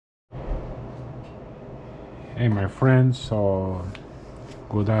Hey my friends, so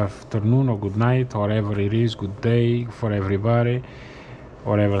good afternoon or good night, whatever it is, good day for everybody,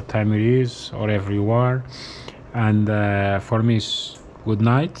 whatever time it is, or everywhere. And for me it's good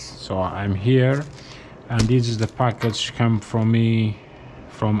night, so I'm here, and this is the package come from me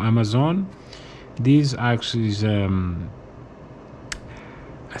from Amazon. This actually is a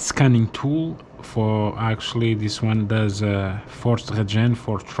scanning tool for, actually this one does forced regen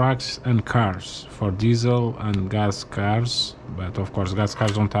for trucks and cars, for diesel and gas cars, but of course gas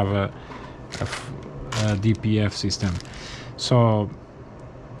cars don't have a DPF system. So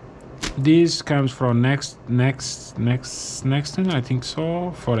this comes from NexLink, I think so,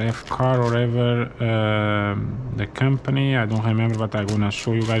 for F car or whatever the company, I don't remember, but I'm gonna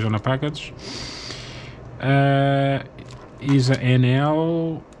show you guys on a package. Is a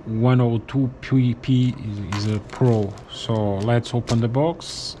NL102P, is a Pro. So let's open the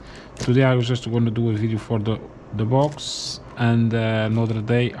box. Today I was just going to do a video for the box, and another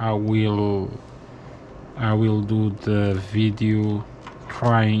day I will do the video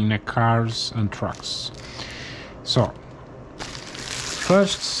trying the cars and trucks. So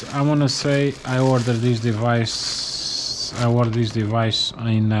first I want to say I ordered this device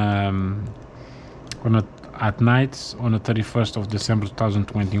in at night on the 31st of December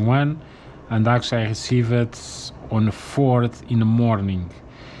 2021, and actually I received it on the 4th in the morning.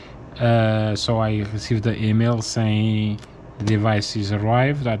 So I received the email saying the device is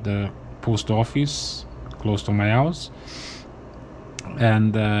arrived at the post office close to my house,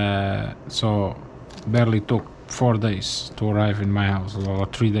 and so barely took 4 days to arrive in my house, or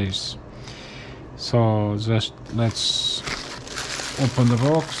 3 days. So just let's open the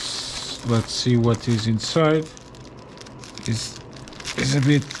box. Let's see what is inside. It's a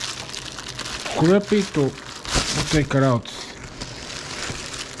bit crappy to take it out.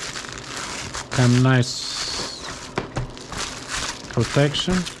 Come nice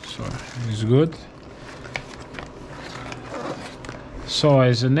protection, so it's good. So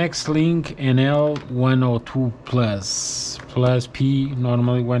it's a NexLink NL102 Plus. Plus P,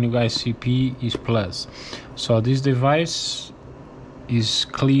 normally when you guys see P is plus. So this device is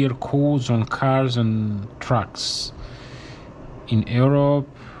clear codes on cars and trucks in Europe,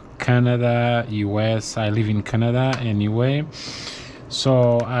 Canada, US. I live in Canada anyway.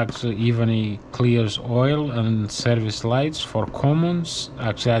 So actually even it clears oil and service lights for Commons.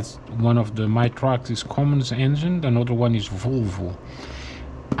 Actually that's one of my trucks is Commons engine, another one is Volvo.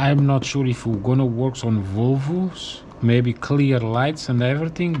 I'm not sure if we're gonna work on Volvos, maybe clear lights and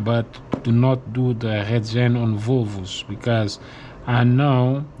everything, but do not do the regen on Volvos, because I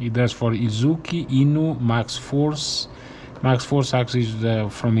know it does for Izuki, Inu, Max Force. Max Force actually is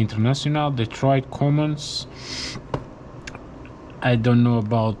from International, Detroit, Commons. I don't know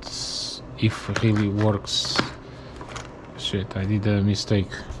about if it really works. Shit, I did a mistake.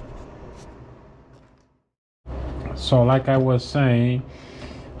 So like I was saying,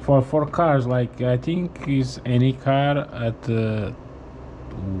 for cars, like I think is any car at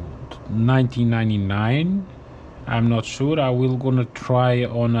 1999. I'm not sure. I will gonna try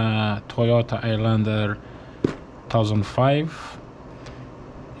on a Toyota Highlander 2005.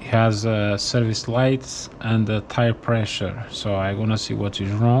 It has service lights and tire pressure, so I'm gonna see what is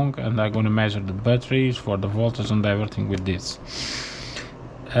wrong, and I'm gonna measure the batteries for the voltage and everything with this.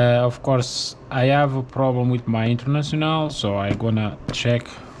 Of course I have a problem with my International, so I'm gonna check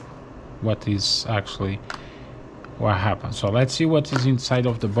what is actually what happened. So let's see what is inside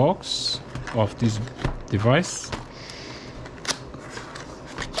of the box of this device.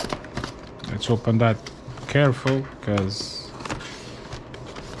 Let's open that careful, because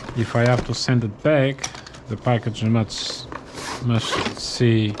if I have to send it back, the package must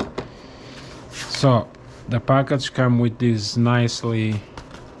see. So the package come with this nicely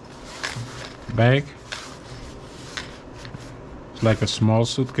bag. It's like a small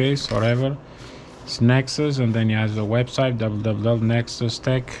suitcase or whatever. It's Nexas, and then it has the website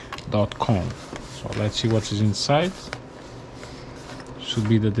www.nexastech.com. So let's see what is inside. Should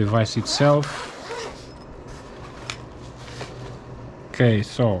be the device itself. Okay,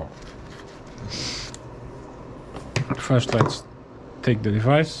 so first let's take the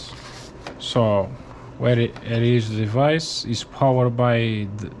device. So where it is, the device is powered by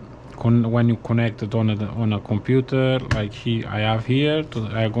when you connect it on a computer, like I have here.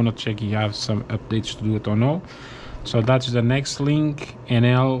 I'm gonna check if you have some updates to do it or no. So that's the NexLink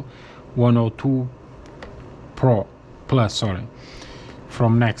NL102 Plus, sorry,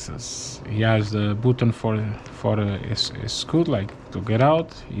 from Nexas. He has the button for a scoot, like to get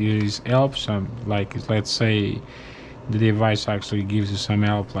out. Here is help, some like, let's say the device actually gives you some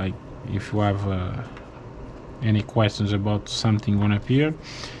help, like if you have any questions about something gonna appear.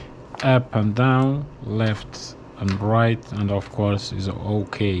 Up and down, left and right, and of course is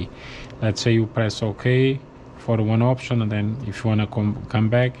OK. Let's say you press OK for one option, and then if you want to come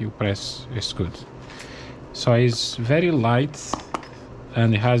back, you press it's good. So it's very light,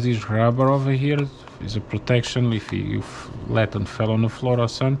 and it has this rubber over here. It's a protection if you let it fall on the floor or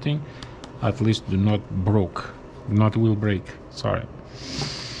something, at least do not will break, sorry.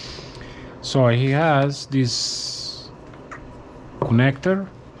 So he has this connector,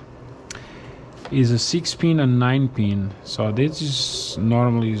 is a 6-pin and 9-pin. So this is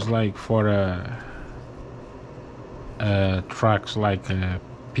normally is like for trucks like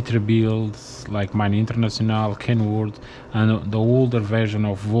Peterbilt, like Mine International, Kenworth, and the older version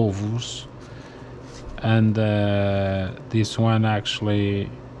of Volvos. And this one actually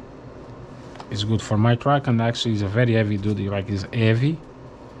is good for my truck, and actually is a very heavy duty, like it's heavy,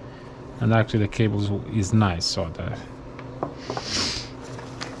 and actually the cable is nice. So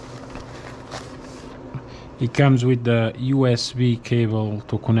it comes with the USB cable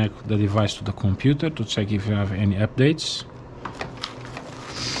to connect the device to the computer to check if you have any updates.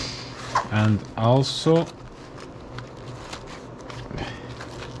 And also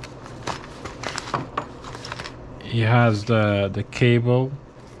it has the cable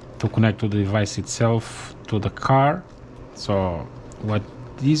to connect to the device itself to the car. So what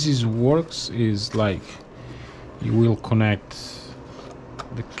this works is like you will connect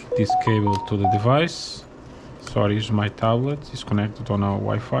this cable to the device. Sorry, it's my tablet, it's connected on our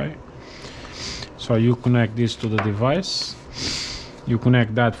Wi-Fi. So you connect this to the device, you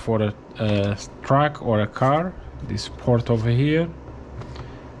connect that for a truck or a car, this port over here,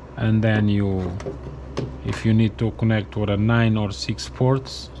 and then if you need to connect to a 9 or 6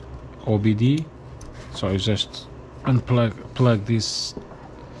 ports OBD, so you just plug this,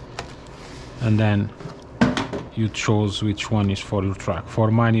 and then you choose which one is for your truck.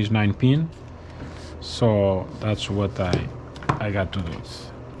 For mine is 9-pin, so that's what I got to do.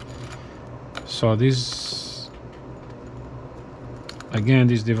 So this, again,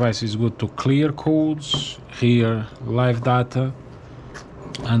 this device is good to clear codes, hear live data,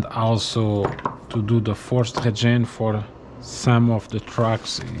 and also to do the forced regen for some of the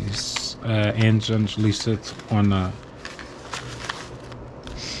trucks is engines listed on a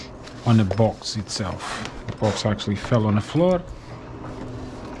box itself. The box actually fell on the floor.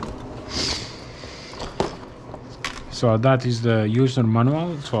 So that is the user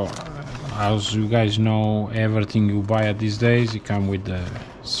manual. So as you guys know, everything you buy at these days, it comes with a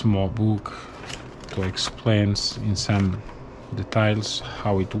small book to explain in some details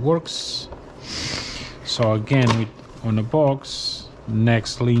how it works. So again, on the box,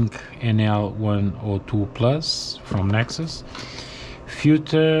 NexLink NL102 Plus from Nexas.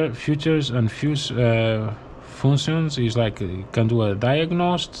 Features and functions is like you can do a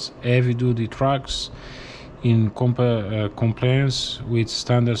diagnostic, heavy duty trucks in compliance with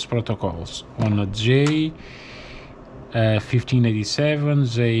standards protocols on a J 1587,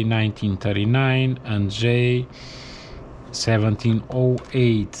 J 1939, and J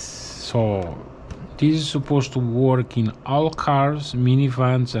 1708. So this is supposed to work in all cars,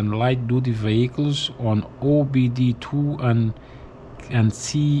 minivans, and light duty vehicles on OBD2 and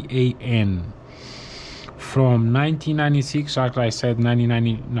CAN. From 1996, actually I said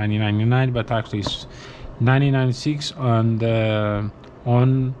 1999, but actually it's 1996, and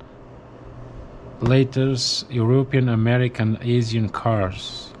on latest European, American, Asian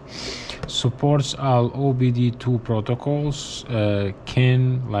cars. Supports all OBD2 protocols,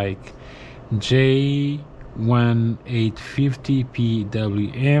 CAN, like J1850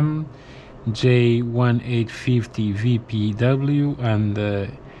 PWM, J1850 VPW, and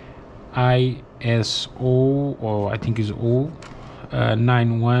ISO, or I think is O,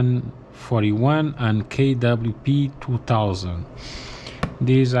 9141, and KWP 2000.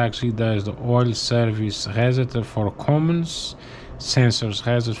 This actually does the oil service register for Commons, sensors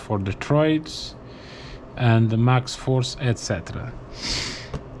register for Detroit, and the max force, etc.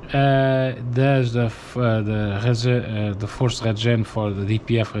 There's the force regen for the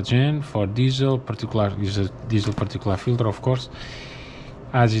DPF regen for diesel, is a diesel particular filter, of course.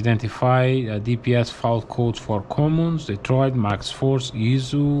 As identify DPS fault codes for Commons, Detroit, Max Force,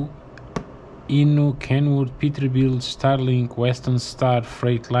 ISO, INU, Kenwood, Peterbilt, Starlink, Western Star,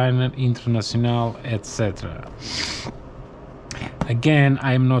 Freightliner, International, etc. Again,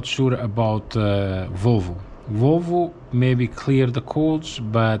 I'm not sure about Volvo. Volvo maybe clear the codes,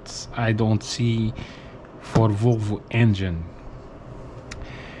 but I don't see for Volvo engine.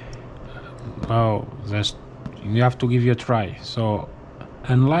 Oh, you have to give it a try. So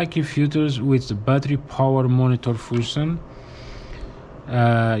Unlike features with the battery power monitor function,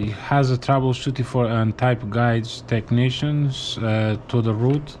 it has a troubleshooting for and type guides technicians to the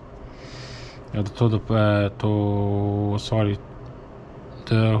root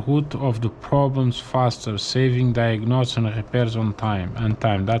the root of the problems faster, saving diagnosis and repairs on time.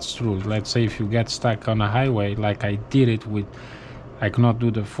 That's true. Let's say if you get stuck on a highway, like I did it with, I cannot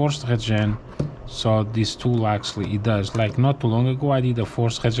do the forced regen, so this tool actually it does. Like not too long ago, I did a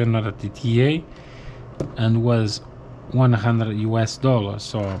forced regen at the TA and was $100 US.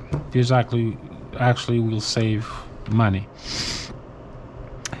 So this actually will save money.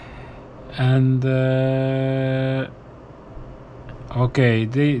 And okay,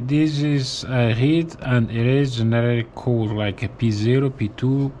 this is a read and erase generic code like a P0,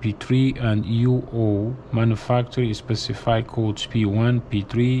 P2, P3 and UO. Manufacturer specified codes P1,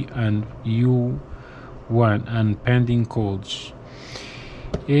 P3 and U1 and pending codes.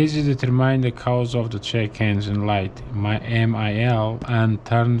 Easy to determine the cause of the check engine light, MIL, and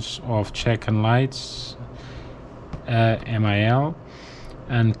turns off check and lights, MIL,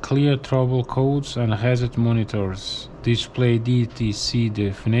 and clear trouble codes and hazard monitors. Display DTC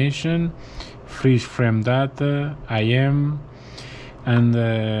definition, freeze frame data, IM, and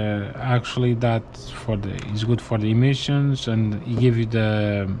actually that is good for the emissions, and it give you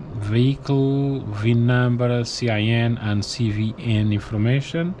the vehicle VIN number, CIN and CVN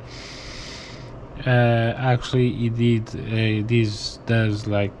information. Actually it did this does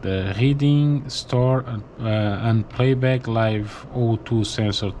like the reading, store and playback live O2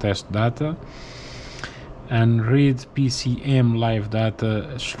 sensor test data, and read PCM live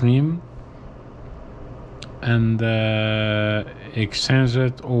data stream, and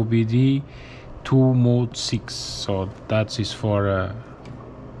extended OBD 2 mode 6. So that is for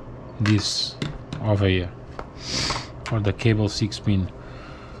this over here, for the cable 6 pin.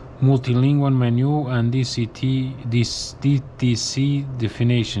 Multilingual menu and DTC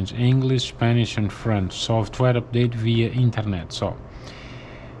definitions, English, Spanish and French. Software update via internet. So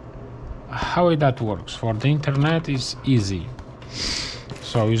how that works for the internet is easy.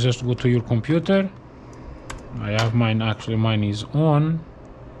 So you just go to your computer. I have mine, actually mine is on.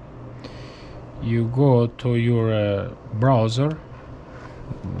 You go to your browser,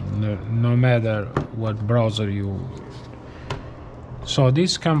 no matter what browser you. So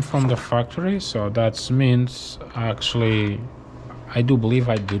this comes from the factory, so that means actually I do believe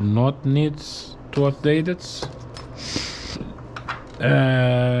I do not need to update it.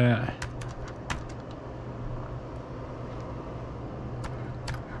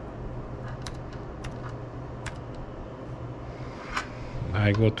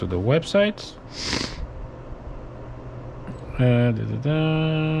 I go to the website.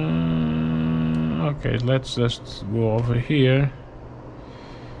 Okay, let's just go over here.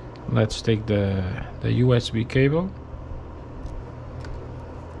 Let's take the USB cable.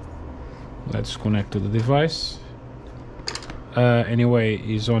 Let's connect to the device. Anyway,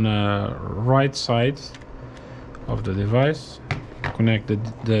 is on a right side of the device. Connect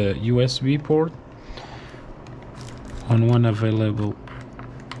the USB port on one available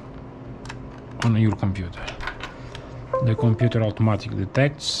on your computer. The computer automatically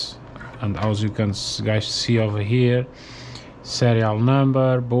detects, and as you can guys see over here, serial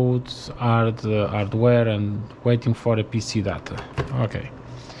number, boot, hardware, and waiting for the PC data. Okay,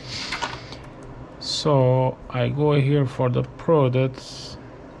 so I go here for the products.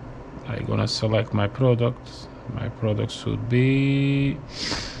 I'm gonna select my product. My product should be,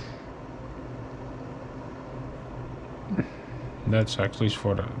 that's actually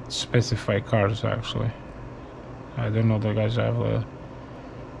for the specified cars. Actually, I don't know, the guys have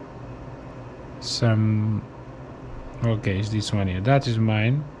some. Okay, it's this one here. That is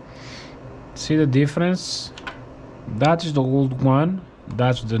mine. See the difference? That is the old one.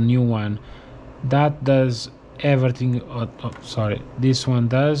 That's the new one. That does everything. Sorry, this one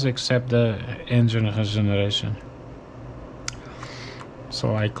does except the engine regeneration.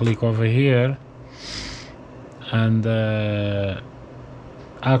 So I click over here, and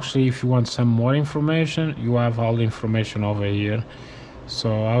actually, if you want some more information, you have all the information over here.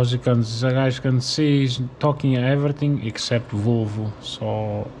 So as you guys can see, it's talking everything except Volvo.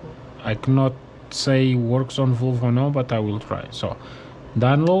 So I cannot say works on Volvo now, but I will try. So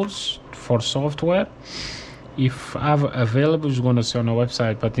downloads for software, if available, is going to say on the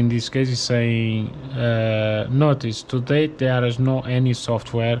website, but in this case it's saying notice to date there is no any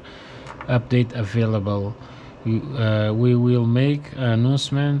software update available. We will make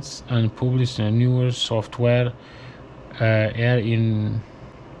announcements and publish a newer software in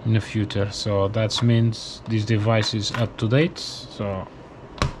the future. So that means this device is up to date. So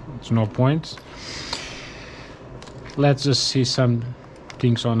it's no point. Let's just see some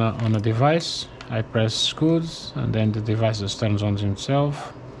things on a device. I press good, and then the device just turns on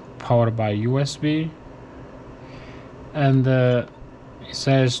himself, powered by USB, and it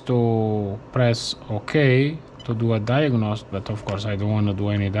says to press OK to do a diagnostic, but of course I don't want to do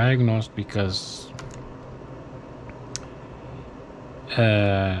any diagnostic because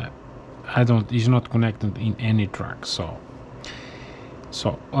it's not connected in any track. So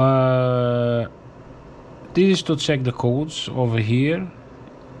this is to check the codes over here.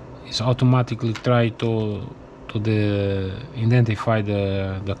 It's automatically try to identify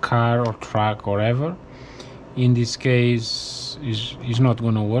the car or truck or whatever. In this case is not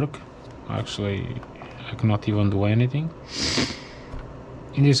gonna work. Actually, I cannot even do anything.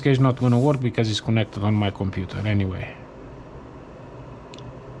 In this case not gonna work because it's connected on my computer anyway.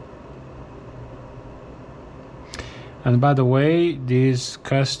 And by the way, this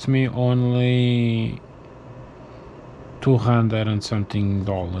cost me only $200 and something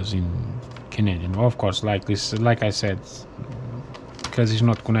in Canadian. Of course, like I said, because it's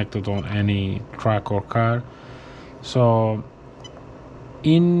not connected on any truck or car. So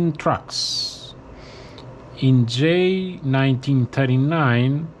in trucks, in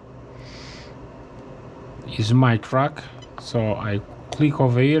J1939 is my truck, so I click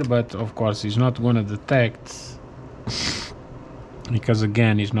over here, but of course it's not gonna detect because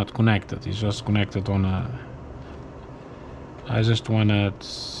again it's not connected. It's just connected on a, I just wanna,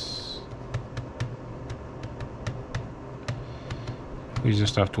 we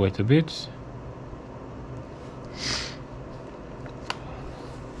just have to wait a bit.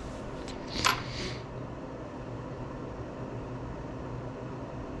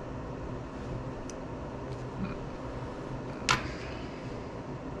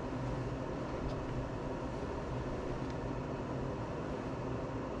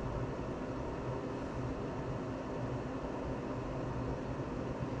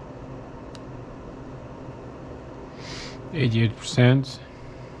 %.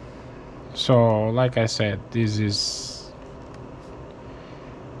 So like I said, this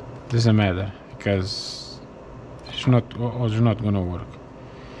doesn't matter because it's not gonna work.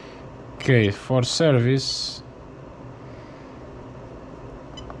 Okay, for service,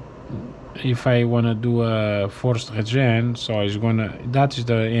 if I wanna do a forced regen, so it's gonna, that is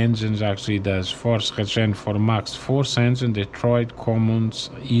the engines actually does forced regen for Max Force engine, Detroit, Commons,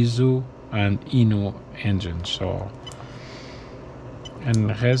 ISO and Inu engine. So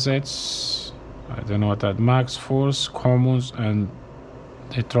and resets, I don't know what that, Max Force, Commons and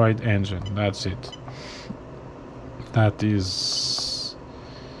Detroit engine. That's it. That is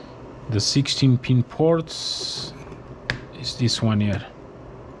the 16-pin ports is this one here.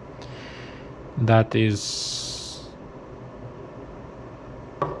 That is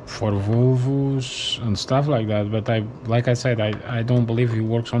for Volvos and stuff like that, but like I said, I don't believe it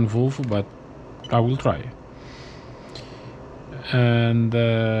works on Volvo, but I will try. And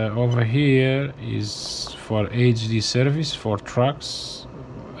over here is for HD service for trucks,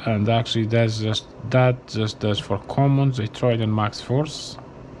 and actually that just does for Commons, Detroit and Max Force.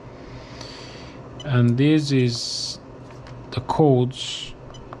 And this is the codes.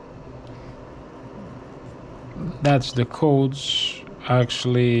 That's the codes.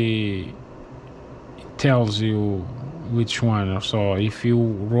 Actually it tells you which one. So if you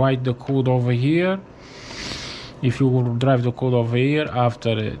write the code over here, if you drive the code over here,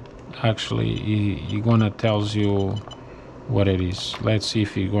 after it actually it gonna tells you what it is. Let's see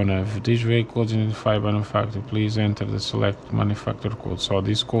if you're gonna have this vehicle identified by manufacturer, please enter the select manufacturer code. So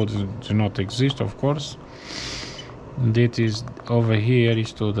this code do not exist, of course. That is over here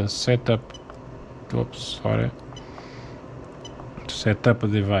is to the setup, oops, sorry, to set up a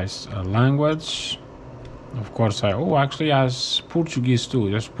device, a language. Of course actually has Portuguese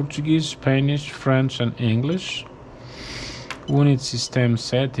too. There's Portuguese, Spanish, French and English. Unit system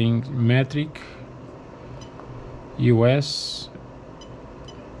setting, metric, US.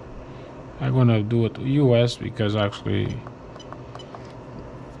 I'm gonna do it US because actually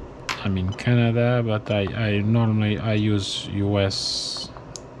I'm in Canada, but I normally use US.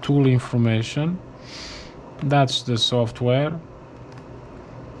 Tool information, that's the software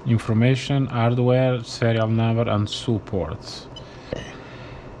information, hardware, serial number and support.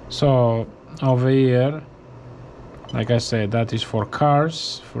 So over here, like I said, that is for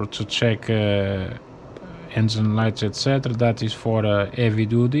cars, to check engine lights, etc. That is for heavy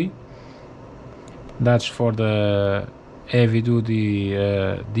duty. That's for the heavy duty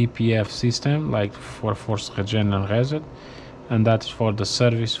DPF system, like for forced regen and reset. And that's for the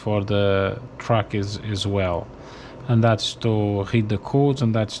service for the truck as well. and that's to read the codes,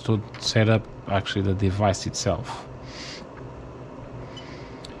 and that's to set up actually the device itself.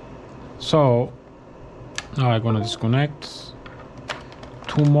 So now I'm gonna disconnect.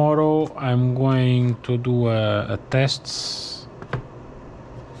 Tomorrow I'm going to do a test,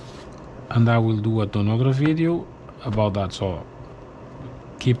 and I will do another video about that. So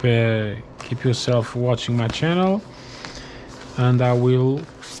keep yourself watching my channel, and I will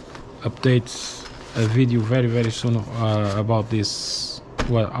update a video very soon about this,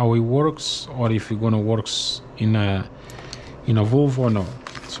 well, how it works, or if it's gonna works in a Volvo or no.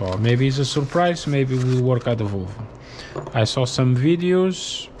 So maybe it's a surprise, maybe we'll work at the Volvo. I saw some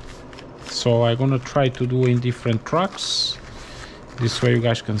videos, so I'm gonna try to do in different trucks, this way you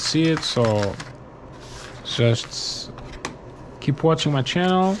guys can see it. So just keep watching my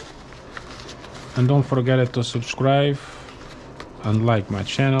channel, and don't forget to subscribe and like my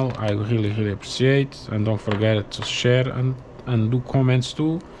channel. I really appreciate, and don't forget to share and do comments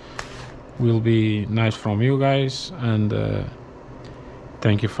too, will be nice from you guys. And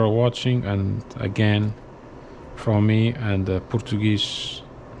thank you for watching, and again from me and the Portuguese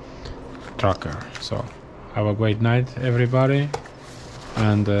trucker. So have a great night everybody,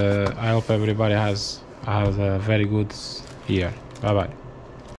 and I hope everybody has a very good year. Bye bye.